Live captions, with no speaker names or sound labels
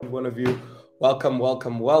every one of you. Welcome,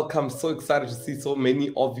 welcome, welcome. So excited to see so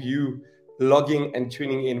many of you logging and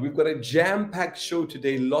tuning in. We've got a jam-packed show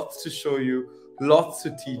today, lots to show you, lots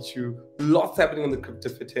to teach you, lots happening in the crypto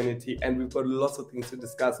fraternity, and we've got lots of things to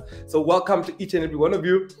discuss. So welcome to each and every one of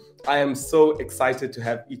you. I am so excited to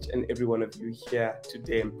have each and every one of you here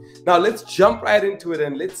today. Now let's jump right into it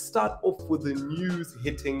and let's start off with the news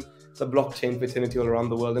hitting the blockchain fraternity all around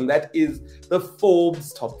the world, and that is the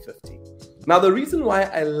Forbes Top 50. Now, the reason why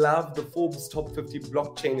I love the Forbes Top 50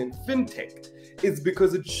 blockchain and fintech is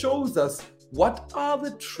because it shows us what are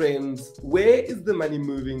the trends, where is the money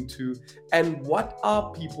moving to, and what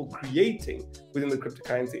are people creating within the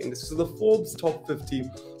cryptocurrency industry. So the Forbes Top 50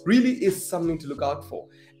 really is something to look out for.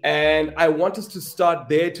 And I want us to start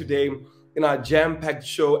there today in our jam-packed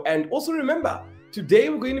show. And also remember, today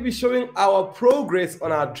we're going to be showing our progress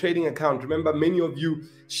on our trading account. Remember, many of you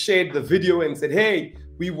shared the video and said, hey,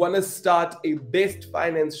 we want to start a Best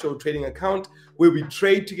Finance Show trading account where we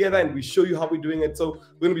trade together and we show you how we're doing it. So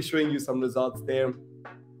we're going to be showing you some results there.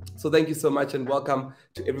 So thank you so much and welcome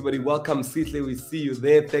to everybody. Welcome, Sihle, we see you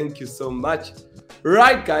there. Thank you so much.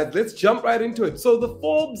 Right, guys, let's jump right into it. So the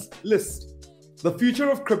Forbes list, the future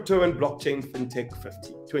of crypto and blockchain fintech 50,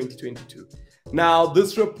 2022. Now,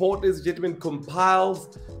 this report, ladies and gentlemen,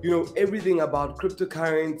 compiles, everything about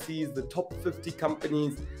cryptocurrencies, the top 50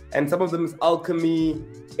 companies, and some of them is Alchemy,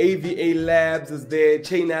 AVA Labs is there,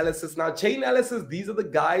 Chainalysis. Now, Chainalysis, these are the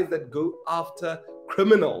guys that go after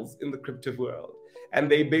criminals in the crypto world.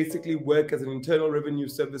 And they basically work as an internal revenue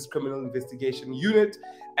service criminal investigation unit.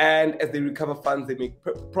 And as they recover funds, they make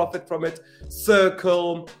profit from it.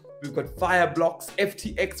 Circle, we've got Fireblocks,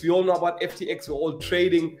 FTX. We all know about FTX. We're all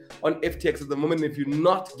trading on FTX at the moment. If you're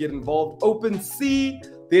not, get involved.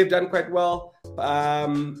 OpenSea, they've done quite well.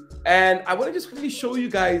 And I want to just quickly show you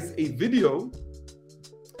guys a video.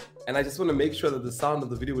 And I just want to make sure that the sound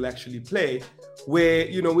of the video will actually play. Where,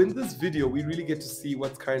 in this video, we really get to see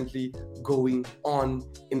what's currently going on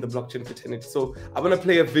in the blockchain fraternity. So I'm going to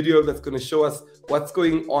play a video that's going to show us what's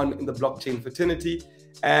going on in the blockchain fraternity.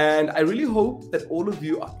 And I really hope that all of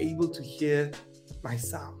you are able to hear my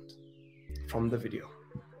sound from the video.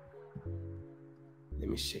 Let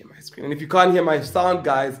me share my screen. And if you can't hear my sound,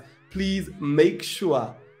 guys, please make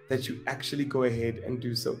sure that you actually go ahead and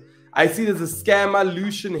do so. I see there's a scammer,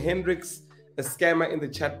 Lucian Hendricks, a scammer in the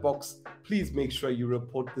chat box. Please make sure you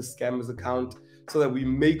report the scammer's account so that we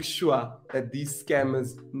make sure that these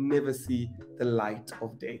scammers never see the light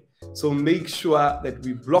of day. So make sure that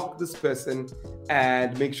we block this person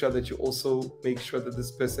and make sure that you also make sure that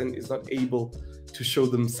this person is not able to show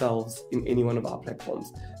themselves in any one of our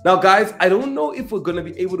platforms. Now, guys, I don't know if we're going to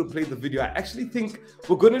be able to play the video. I actually think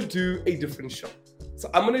we're going to do a different show. So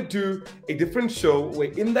I'm going to do a different show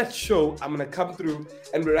where in that show, I'm going to come through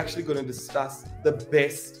and we're actually going to discuss the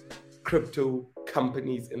best crypto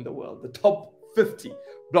companies in the world, the top 50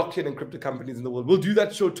 blockchain and crypto companies in the world. We'll do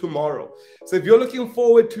that show tomorrow. So if you're looking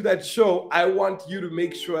forward to that show, I want you to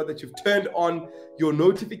make sure that you've turned on your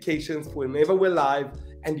notifications for whenever we're live.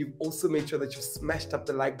 And you've also made sure that you've smashed up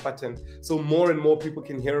the like button so more and more people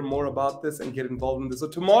can hear more about this and get involved in this. So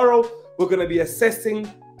tomorrow, we're going to be assessing,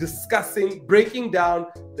 discussing, breaking down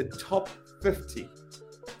the top 50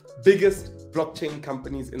 biggest blockchain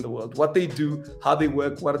companies in the world, what they do, how they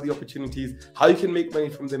work, what are the opportunities, how you can make money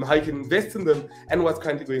from them, how you can invest in them, and what's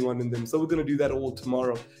currently going on in them. So we're going to do that all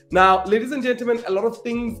tomorrow. Now, ladies and gentlemen, a lot of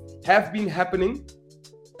things have been happening.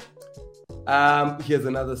 Here's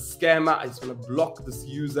another scammer. I just want to block this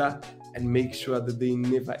user and make sure that they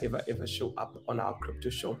never, ever, ever show up on our crypto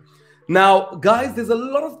show. Now, guys, there's a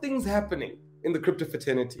lot of things happening in the crypto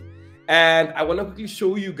fraternity. And I want to quickly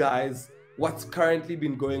show you guys what's currently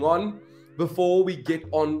been going on before we get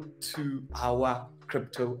on to our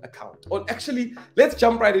crypto account. Or actually, let's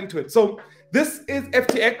jump right into it. So this is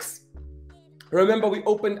FTX. Remember, we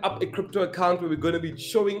opened up a crypto account where we're going to be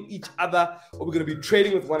showing each other, or we're going to be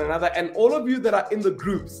trading with one another. And all of you that are in the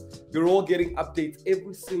groups, you're all getting updates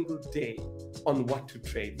every single day on what to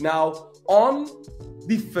trade. Now, on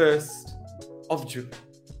the 1st of June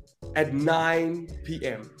at 9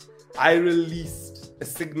 p.m., I released a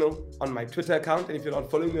signal on my Twitter account. And if you're not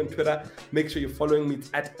following me on Twitter, make sure you're following me. It's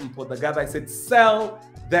at Mpodagaba. I said, sell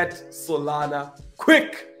that Solana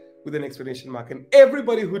quick, with an exclamation mark. And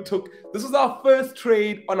everybody who took, this was our first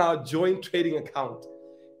trade on our joint trading account.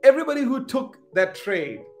 Everybody who took that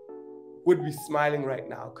trade would be smiling right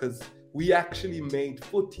now because we actually made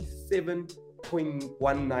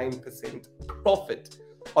 47.19% profit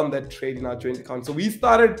on that trade in our joint account. So we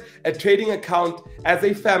started a trading account as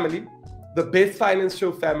a family, the Best Finance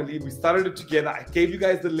Show family. We started it together. I gave you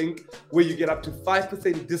guys the link where you get up to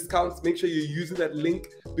 5% discounts. Make sure you're using that link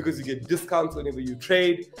because you get discounts whenever you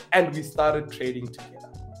trade. And we started trading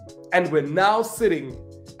together. And we're now sitting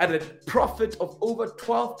at a profit of over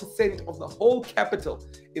 12% of the whole capital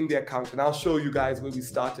in the account. And I'll show you guys where we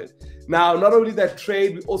started. Now, not only that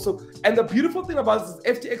trade, we also, and the beautiful thing about this is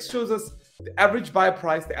FTX shows us the average buy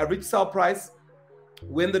price, the average sell price,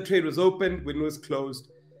 when the trade was opened, when it was closed.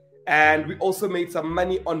 And we also made some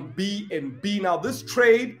money on BNB. Now, this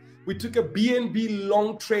trade, we took a BNB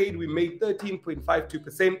long trade. We made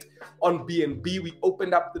 13.52% on BNB. We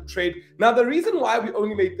opened up the trade. Now, the reason why we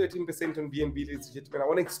only made 13% on BNB, ladies and gentlemen, I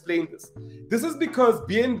want to explain this. This is because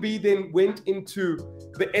BNB then went into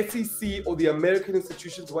the SEC, or the American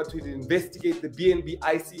institutions, what to investigate the BNB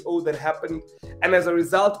ICO that happened. And as a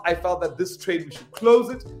result, I felt that this trade, we should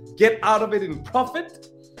close it, get out of it in profit,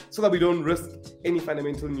 so that we don't risk any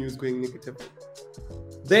fundamental news going negatively.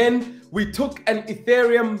 Then we took an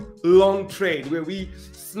Ethereum long trade where we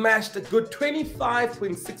smashed a good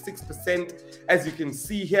 25.66%, as you can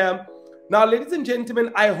see here. Now, ladies and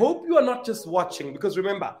gentlemen, I hope you are not just watching, because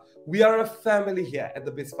remember, we are a family here at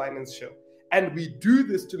the Best Finance Show. And we do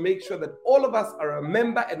this to make sure that all of us are a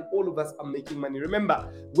member and all of us are making money.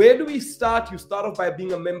 Remember, where do we start? You start off by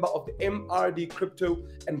being a member of the MRD Crypto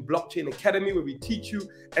and Blockchain Academy, where we teach you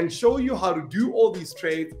and show you how to do all these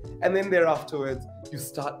trades. And then thereafterwards, you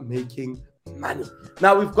start making money.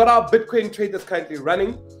 Now, we've got our Bitcoin trade that's currently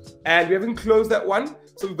running, and we haven't closed that one.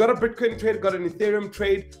 So we've got a Bitcoin trade, got an Ethereum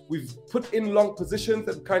trade. We've put in long positions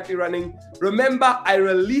that are currently running. Remember, I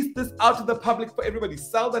released this out to the public for everybody.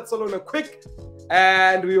 Sell that Solana quick.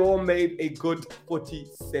 And we all made a good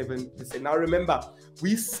 47%. Now remember,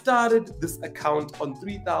 we started this account on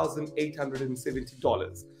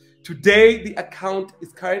 $3,870. Today, the account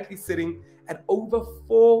is currently sitting at over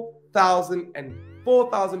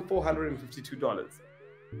 $4,452.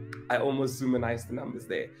 I almost zoomanized the numbers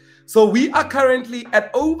there. So we are currently at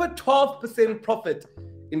over 12% profit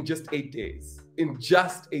in just 8 days. In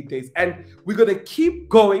just 8 days. And we're going to keep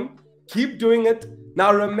going, keep doing it.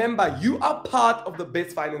 Now remember, you are part of the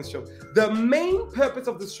Best Finance Show. The main purpose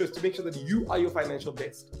of this show is to make sure that you are your financial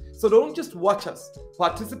best. So don't just watch us.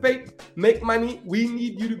 Participate, make money. We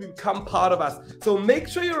need you to become part of us. So make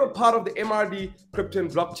sure you're a part of the MRD Crypto and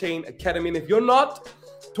Blockchain Academy. And if you're not,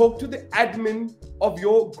 talk to the admin of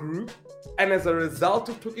your group, and as a result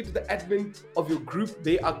of talking to the admin of your group,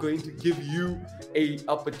 they are going to give you an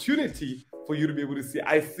opportunity for you to be able to see.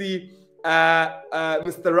 I see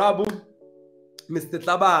Mr. Rabu, Mr.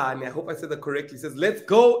 Tabani, I hope I said that correctly, says, let's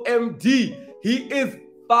go MD. He is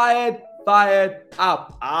fired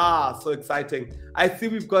up. So exciting. I see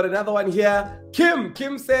we've got another one here.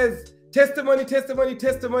 Kim says, testimonies.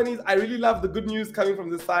 I really love the good news coming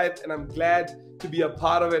from this side, and I'm glad to be a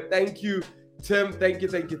part of it. Thank you, Tim. Thank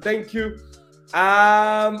you.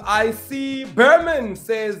 I see Berman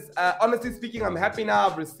says, honestly speaking, I'm happy now.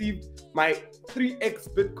 I've received my 3x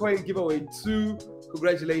Bitcoin giveaway too.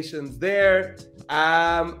 Congratulations there.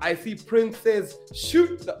 I see Prince says,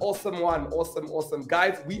 shoot, the awesome one. Awesome.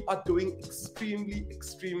 Guys, we are doing extremely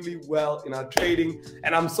well in our trading,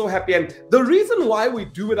 and I'm so happy. And the reason why we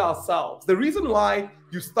do it ourselves, the reason why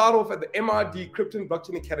you start off at the MRD Crypto and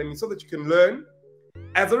Blockchain Academy, so that you can learn.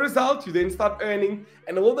 As a result, you then start earning.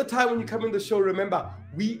 And all the time when you come in the show, remember,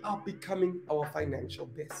 we are becoming our financial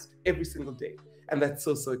best every single day. And that's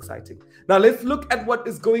so exciting. Now, let's look at what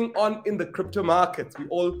is going on in the crypto markets. We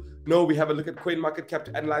all know, we have a look at CoinMarketCap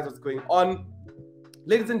to analyze what's going on.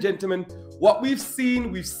 Ladies and gentlemen, what we've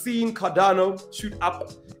seen Cardano shoot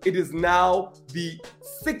up. It is now the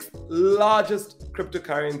 6th largest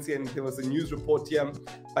cryptocurrency, and there was a news report here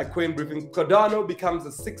by Coin Briefing. Cardano becomes the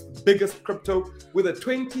 6th biggest crypto with a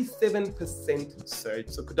 27% surge.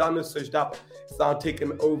 So Cardano surged up. It's now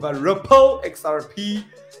taken over Ripple, XRP,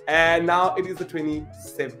 and now it is the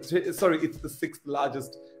 6th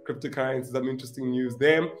largest cryptocurrency. Some interesting news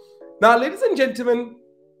there. Now, ladies and gentlemen,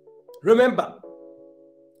 remember,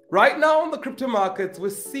 right now on the crypto markets, we're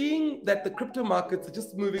seeing that the crypto markets are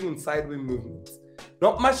just moving in sideways movements.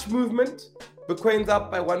 Not much movement. Bitcoin's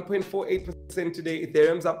up by 1.48% today.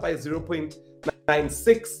 Ethereum's up by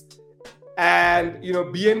 0.96%. And,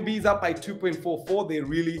 BNB's up by 2.44%. They're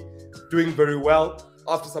really doing very well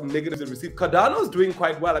after some negatives they received. Cardano's doing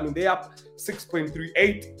quite well. I mean, they're up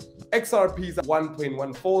 6.38%. XRP's up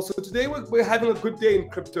 1.14%. So today we're having a good day in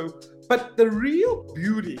crypto. But the real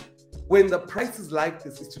beauty when the price is like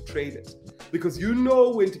this is to trade it, because you know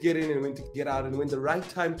when to get in and when to get out, and when the right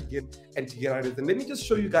time to get and to get out is. And let me just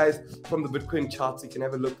show you guys from the Bitcoin charts. You can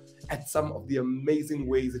have a look at some of the amazing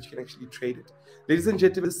ways that you can actually trade it. Ladies and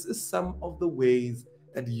gentlemen, this is some of the ways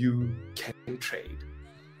that you can trade.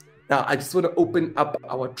 Now, I just want to open up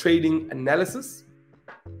our trading analysis.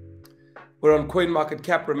 We're on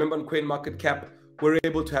CoinMarketCap. Remember, on CoinMarketCap, we're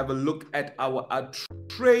able to have a look at our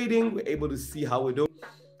trading. We're able to see how we're doing.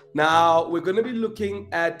 Now, we're going to be looking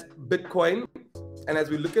at Bitcoin. And as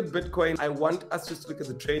we look at Bitcoin, I want us just to look at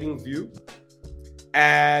the trading view.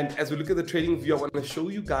 And as we look at the trading view, I want to show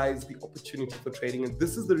you guys the opportunity for trading. And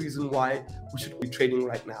this is the reason why we should be trading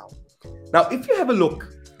right now. Now, if you have a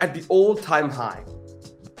look at the all-time high,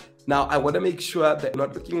 now I want to make sure that we're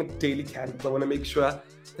not looking at daily candles. I want to make sure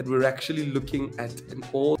that we're actually looking at an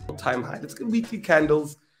all-time high. Let's get weekly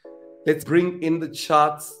candles. Let's bring in the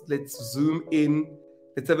charts. Let's zoom in.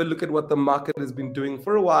 Let's have a look at what the market has been doing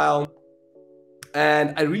for a while.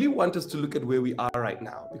 And I really want us to look at where we are right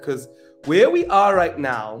now, because where we are right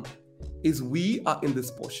now is we are in this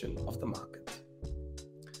portion of the market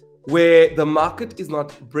where the market is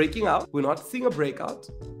not breaking out. We're not seeing a breakout.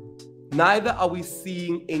 Neither are we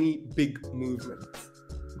seeing any big movements.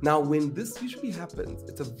 Now, when this usually happens,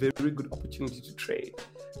 it's a very good opportunity to trade.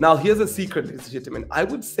 Now, here's a secret, ladies and gentlemen. I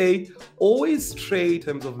would say always trade in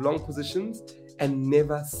terms of long positions and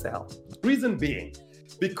never sell. Reason being,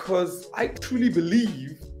 because I truly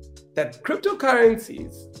believe that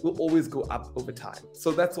cryptocurrencies will always go up over time.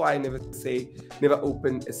 So that's why I never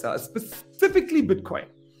open a sell, specifically Bitcoin.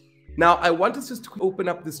 Now, I want us just to open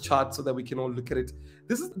up this chart so that we can all look at it.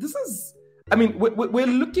 This is I mean, we're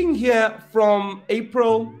looking here from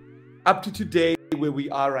April up to today where we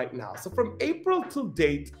are right now. So from April till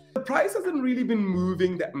date, the price hasn't really been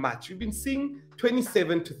moving that much. We've been seeing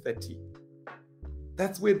 27 to 30.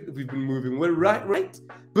 That's where we've been moving. We're right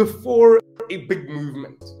before a big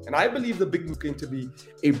movement. And I believe the big move is going to be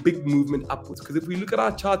a big movement upwards. Because if we look at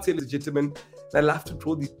our charts here, ladies and gentlemen, and I'll have to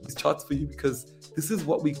draw these charts for you because this is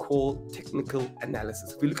what we call technical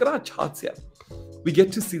analysis. If we look at our charts here, we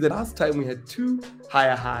get to see that last time we had 2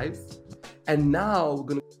 higher highs. And now we're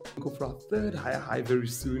going to go for our 3rd higher high very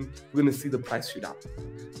soon. We're going to see the price shoot up.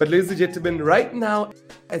 But ladies and gentlemen, right now,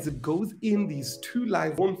 as it goes in these 2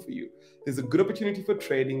 lines on for you, there's a good opportunity for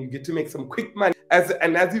trading. You get to make some quick money. As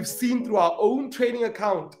you've seen through our own trading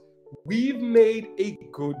account, we've made a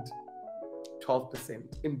good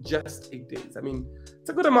 12% in just 8 days. I mean,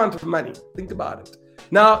 it's a good amount of money. Think about it.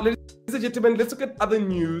 Now, ladies and gentlemen, let's look at other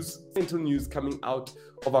news, central news coming out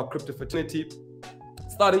of our crypto fraternity.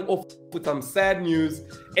 Starting off with some sad news.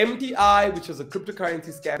 MTI, which is a cryptocurrency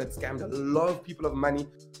scam that scammed a lot of people of money,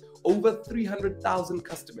 over 300,000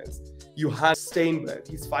 customers. Johan Steinberg,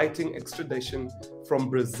 he's fighting extradition from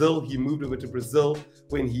Brazil. He moved over to Brazil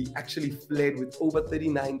when he actually fled with over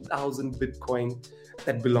 39,000 Bitcoin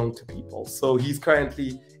that belonged to people. So he's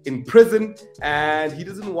currently in prison and he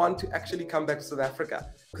doesn't want to actually come back to South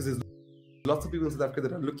Africa because there's lots of people in South Africa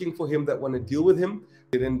that are looking for him, that want to deal with him.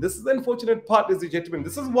 And this is the unfortunate part, ladies and gentlemen.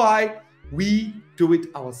 This is why we do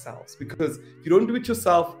it ourselves, because if you don't do it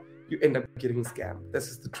yourself, you end up getting scammed. This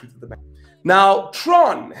is the truth of the matter. Now,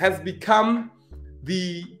 Tron has become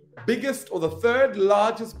the biggest or the 3rd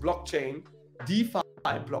largest blockchain, DeFi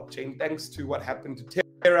blockchain, thanks to what happened to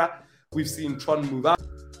Terra. We've seen Tron move up.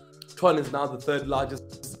 Tron is now the 3rd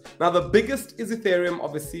largest. Now, the biggest is Ethereum,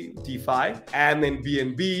 obviously, DeFi, and then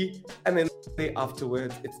BNB, and then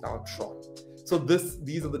afterwards, it's now Tron. So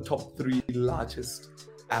these are the top 3 largest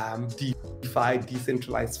DeFi,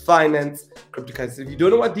 decentralized finance, cryptocurrency. If you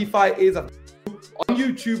don't know what DeFi is, I'm on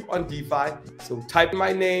YouTube on DeFi. So type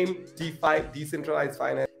my name, DeFi, decentralized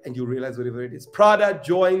finance, and you'll realize whatever it is. Prada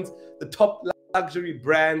joins the top luxury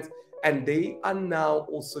brands, and they are now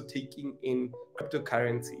also taking in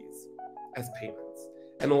cryptocurrencies as payments.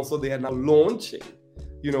 And also they are now launching,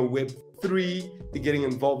 Web3. They're getting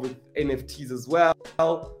involved with NFTs as well.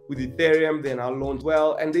 With Ethereum, they're now launched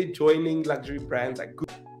well, and they're joining luxury brands like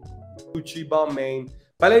Gucci, Balmain,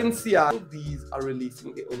 Balenciaga. These are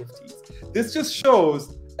releasing their NFTs. This just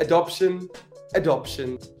shows adoption. What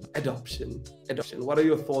are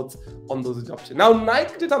your thoughts on those adoption? Now,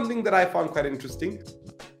 Nike did something that I found quite interesting.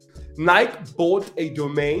 Nike bought a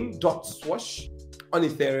domain, .swash, on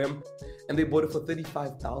Ethereum, and they bought it for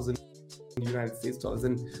 $35,000 United States dollars.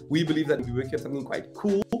 And we believe that we're working on something quite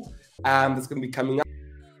cool that's going to be coming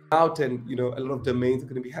out, and a lot of domains are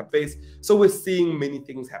going to be app-based. So we're seeing many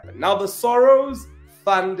things happen. Now, the Soros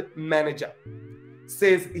fund manager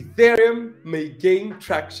says Ethereum may gain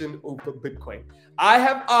traction over Bitcoin. I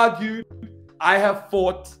have argued, I have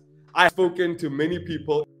fought, I've spoken to many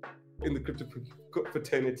people in the crypto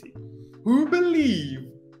fraternity who believe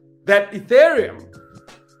that Ethereum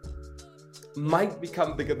might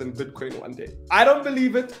become bigger than Bitcoin one day. I don't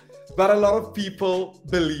believe it, but a lot of people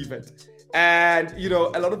believe it. And,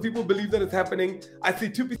 a lot of people believe that it's happening. I see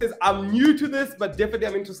Tupi says, I'm new to this, but definitely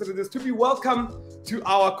I'm interested in this. Tupi, welcome to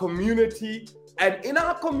our community. And in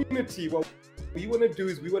our community, what we want to do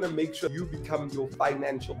is we want to make sure you become your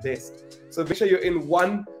financial best. So make sure you're in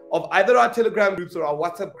one of either our Telegram groups or our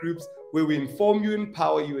WhatsApp groups where we inform you,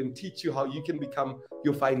 empower you, and teach you how you can become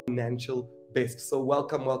your financial best. So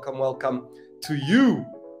welcome, welcome, welcome to you.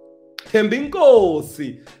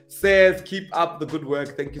 Tembinkosi says, keep up the good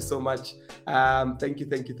work. Thank you so much. Thank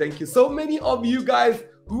you. So many of you guys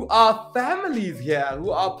who are families here,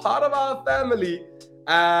 who are part of our family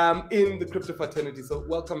in the crypto fraternity. So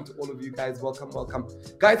welcome to all of you guys. Welcome.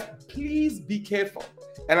 Guys, please be careful.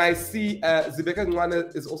 And I see Zibeka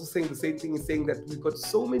Ngwana is also saying the same thing. He's saying that we've got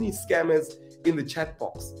so many scammers in the chat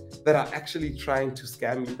box that are actually trying to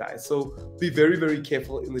scam you guys. So be very, very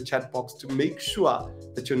careful in the chat box to make sure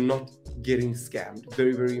that you're not getting scammed.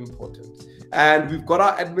 Very, very important. And we've got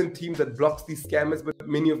our admin team that blocks these scammers, but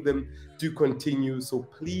many of them do continue. So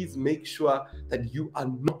please make sure that you are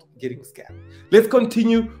not getting scammed. Let's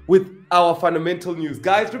continue with our fundamental news.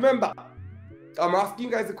 Guys, remember, I'm asking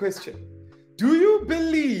you guys a question. Do you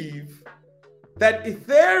believe that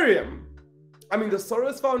Ethereum, the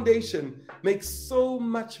Soros Foundation, makes so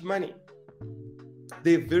much money?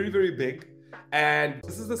 They're very, very big. And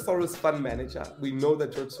this is the Soros fund manager. We know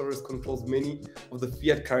that George Soros controls many of the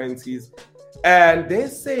fiat currencies. And they're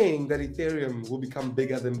saying that Ethereum will become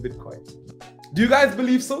bigger than Bitcoin. Do you guys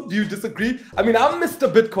believe so? Do you disagree? I'm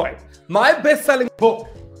Mr. Bitcoin. My best-selling book,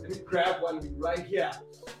 let me grab one right here.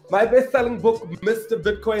 My best-selling book, Mr.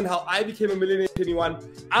 Bitcoin, How I Became a Millionaire in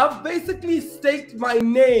 21. I've basically staked my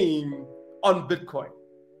name on Bitcoin.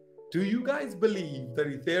 Do you guys believe that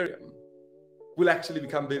Ethereum will actually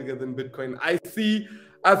become bigger than Bitcoin? I see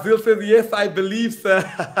Azil says, yes, I believe, sir.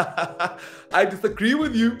 I disagree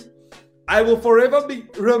with you. I will forever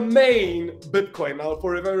remain Bitcoin. I'll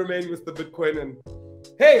forever remain Mr. Bitcoin. And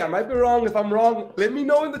hey, I might be wrong. If I'm wrong, let me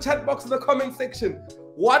know in the chat box in the comment section.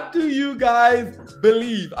 What do you guys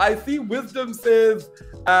believe? I see Wisdom says,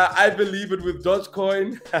 I believe it with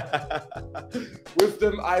Dogecoin.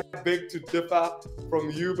 Wisdom, I beg to differ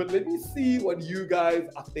from you, but let me see what you guys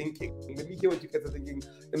are thinking. Let me hear what you guys are thinking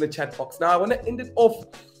in the chat box. Now, I want to end it off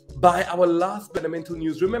by our last fundamental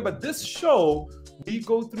news. Remember, this show, we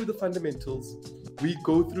go through the fundamentals, we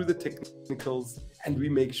go through the technicals, and we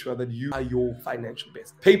make sure that you are your financial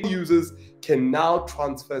best. PayPal users can now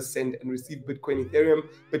transfer, send, and receive Bitcoin, Ethereum,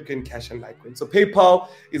 Bitcoin Cash, and Litecoin. So PayPal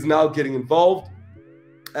is now getting involved,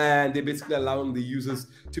 and they're basically allowing the users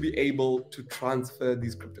to be able to transfer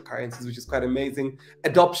these cryptocurrencies, which is quite amazing.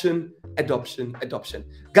 Adoption.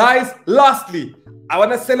 Guys, lastly, I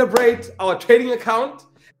want to celebrate our trading account.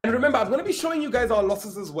 And remember, I'm going to be showing you guys our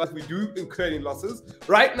losses as well. We do incur any losses.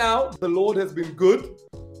 Right now, the Lord has been good.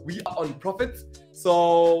 We are on profits.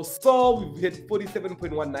 So we've hit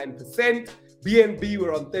 47.19%. BNB,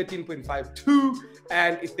 we're on 13.52%.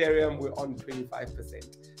 And Ethereum, we're on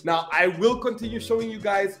 25%. Now, I will continue showing you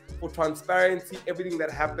guys for transparency, everything that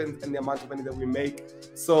happens and the amount of money that we make.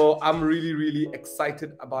 So I'm really, really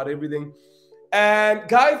excited about everything. And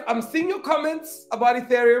guys, I'm seeing your comments about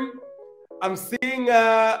Ethereum. I'm seeing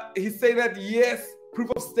he's saying that, yes, proof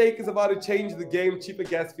of stake is about to change the game, cheaper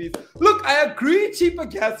gas fees. Look, I agree, cheaper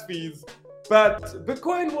gas fees, but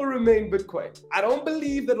Bitcoin will remain Bitcoin. I don't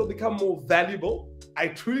believe that it'll become more valuable. I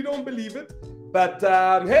truly don't believe it. But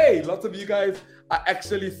hey, lots of you guys are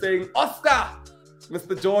actually saying, Oscar,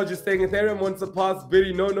 Mr. George is saying Ethereum won't surpass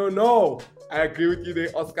Bitty. No. I agree with you there,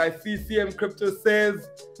 Oscar. CCM Crypto says,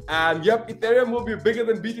 yep, Ethereum will be bigger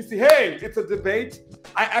than BTC. Hey, it's a debate.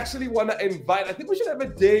 I actually want to invite, I think we should have a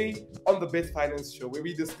day on the Best Finance Show where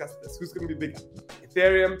we discuss this. Who's going to be bigger,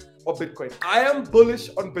 Ethereum or Bitcoin? I am bullish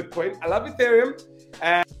on Bitcoin. I love Ethereum.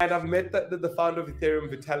 And I've met the founder of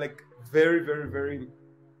Ethereum, Vitalik. Very, very, very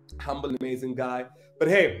humble, amazing guy. But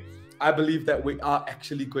hey, I believe that we are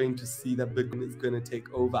actually going to see that Bitcoin is going to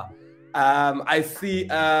take over. I see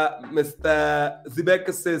Mr.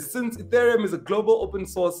 Zibeka says, since Ethereum is a global open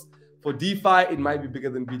source for DeFi, it might be bigger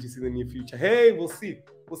than BTC in the near future. Hey, we'll see.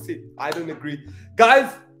 I don't agree.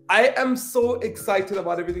 Guys, I am so excited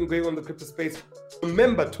about everything going on in the crypto space.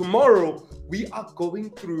 Remember, tomorrow we are going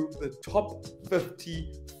through the top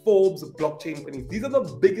 50 Forbes blockchain companies. These are the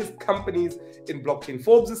biggest companies in blockchain.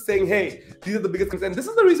 Forbes is saying, hey, these are the biggest companies. And this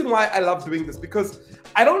is the reason why I love doing this, because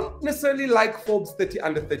I don't necessarily like Forbes 30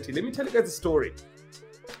 under 30. Let me tell you guys a story.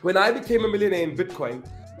 When I became a millionaire in Bitcoin,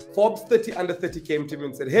 Forbes 30 under 30 came to me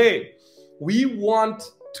and said, hey, we want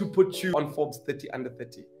to put you on Forbes 30 under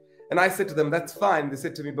 30. And I said to them, that's fine. They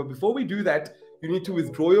said to me, but before we do that, you need to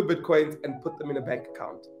withdraw your Bitcoins and put them in a bank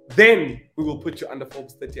account. Then we will put you under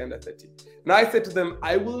Forbes 30 under 30. And I said to them,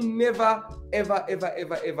 I will never, ever, ever,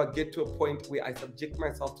 ever, ever get to a point where I subject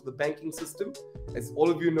myself to the banking system. As all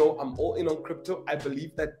of you know, I'm all in on crypto. I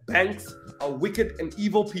believe that banks are wicked and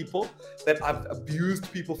evil people that have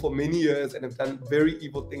abused people for many years and have done very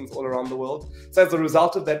evil things all around the world. So as a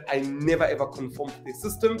result of that, I never ever conform to their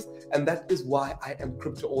systems. And that is why I am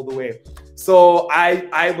crypto all the way. So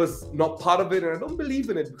I was not part of it, and I don't believe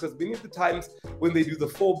in it, because many of the times when they do the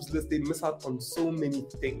Forbes list, they miss out on so many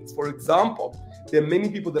things. For example, there are many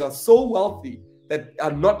people that are so wealthy that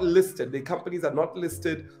are not listed. Their companies are not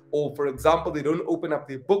listed, or for example, they don't open up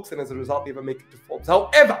their books, and as a result, they never make it to Forbes.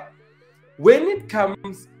 However, when it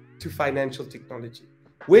comes to financial technology,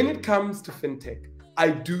 when it comes to fintech, I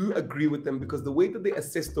do agree with them, because the way that they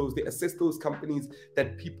assess those companies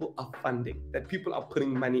that people are funding, that people are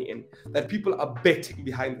putting money in, that people are betting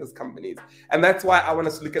behind those companies. And that's why I want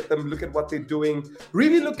us to look at them, look at what they're doing,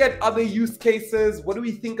 really look at other use cases. What do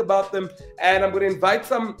we think about them? And I'm going to invite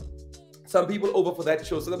some people over for that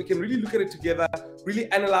show so that we can really look at it together, really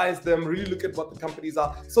analyze them, really look at what the companies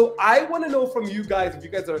are. So I want to know from you guys, if you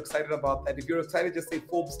guys are excited about that. If you're excited, just say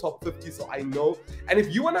Forbes Top 50 so I know. And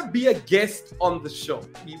if you want to be a guest on the show,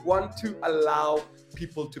 we want to allow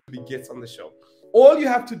people to be guests on the show. All you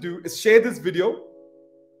have to do is share this video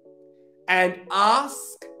and ask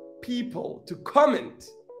people to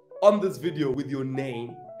comment on this video with your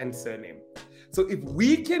name and surname. So if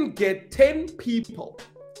we can get 10 people,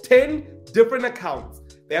 10 different accounts,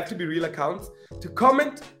 they have to be real accounts, to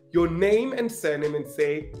comment your name and surname and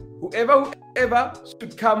say, whoever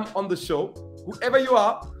should come on the show, whoever you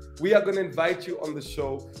are, we are going to invite you on the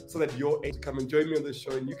show so that you're able to come and join me on the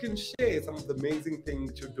show, and you can share some of the amazing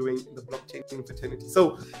things you're doing in the blockchain fraternity.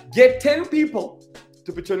 So get 10 people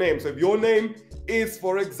to put your name. So if your name is,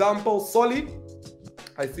 for example, Solly,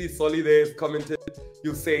 I see Solly there is commented,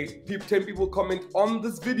 you say 10 people comment on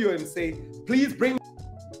this video and say, please bring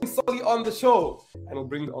Solly on the show, and we'll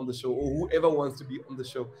bring it on the show, or whoever wants to be on the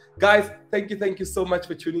show. Guys, thank you so much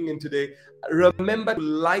for tuning in today. Remember to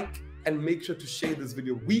like and make sure to share this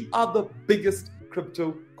video. We are the biggest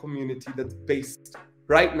crypto community that's based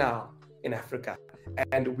right now in Africa,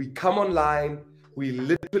 and we come online, we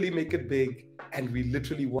literally make it big, and we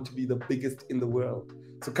literally want to be the biggest in the world.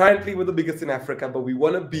 So currently we're the biggest in Africa, but we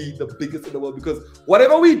want to be the biggest in the world, because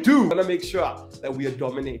whatever we do, we want to make sure that we are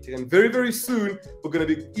dominating. And very, very soon, we're going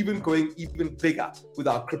to be going even bigger with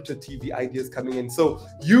our crypto TV ideas coming in. So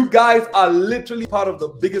you guys are literally part of the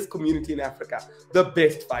biggest community in Africa, the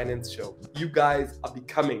best finance show. You guys are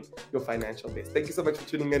becoming your financial best. Thank you so much for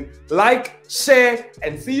tuning in. Like, share,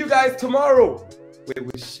 and see you guys tomorrow, where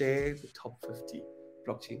we share the top 50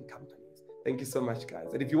 blockchain companies. Thank you so much, guys.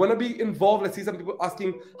 And if you want to be involved, I see some people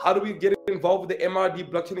asking, how do we get involved with the MRD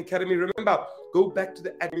Blockchain Academy? Remember, go back to the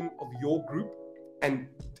admin of your group and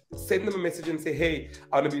send them a message and say, hey,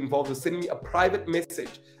 I want to be involved. Or send me a private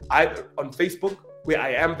message either on Facebook, where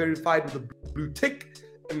I am verified with a blue tick,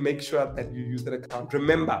 and make sure that you use that account.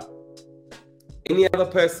 Remember, any other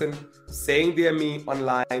person saying they're me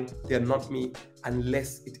online, they're not me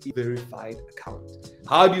unless it's a verified account.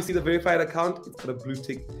 How do you see the verified account? It's got a blue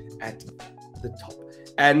tick at the top.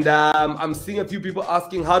 And I'm seeing a few people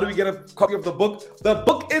asking, how do we get a copy of the book? The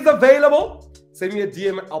book is available. Send me a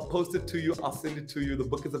DM, I'll post it to you, I'll send it to you. The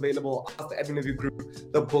book is available. Ask the admin of your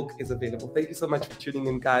group. The book is available. Thank you so much for tuning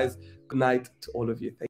in, guys. Good night to all of you. Thank you.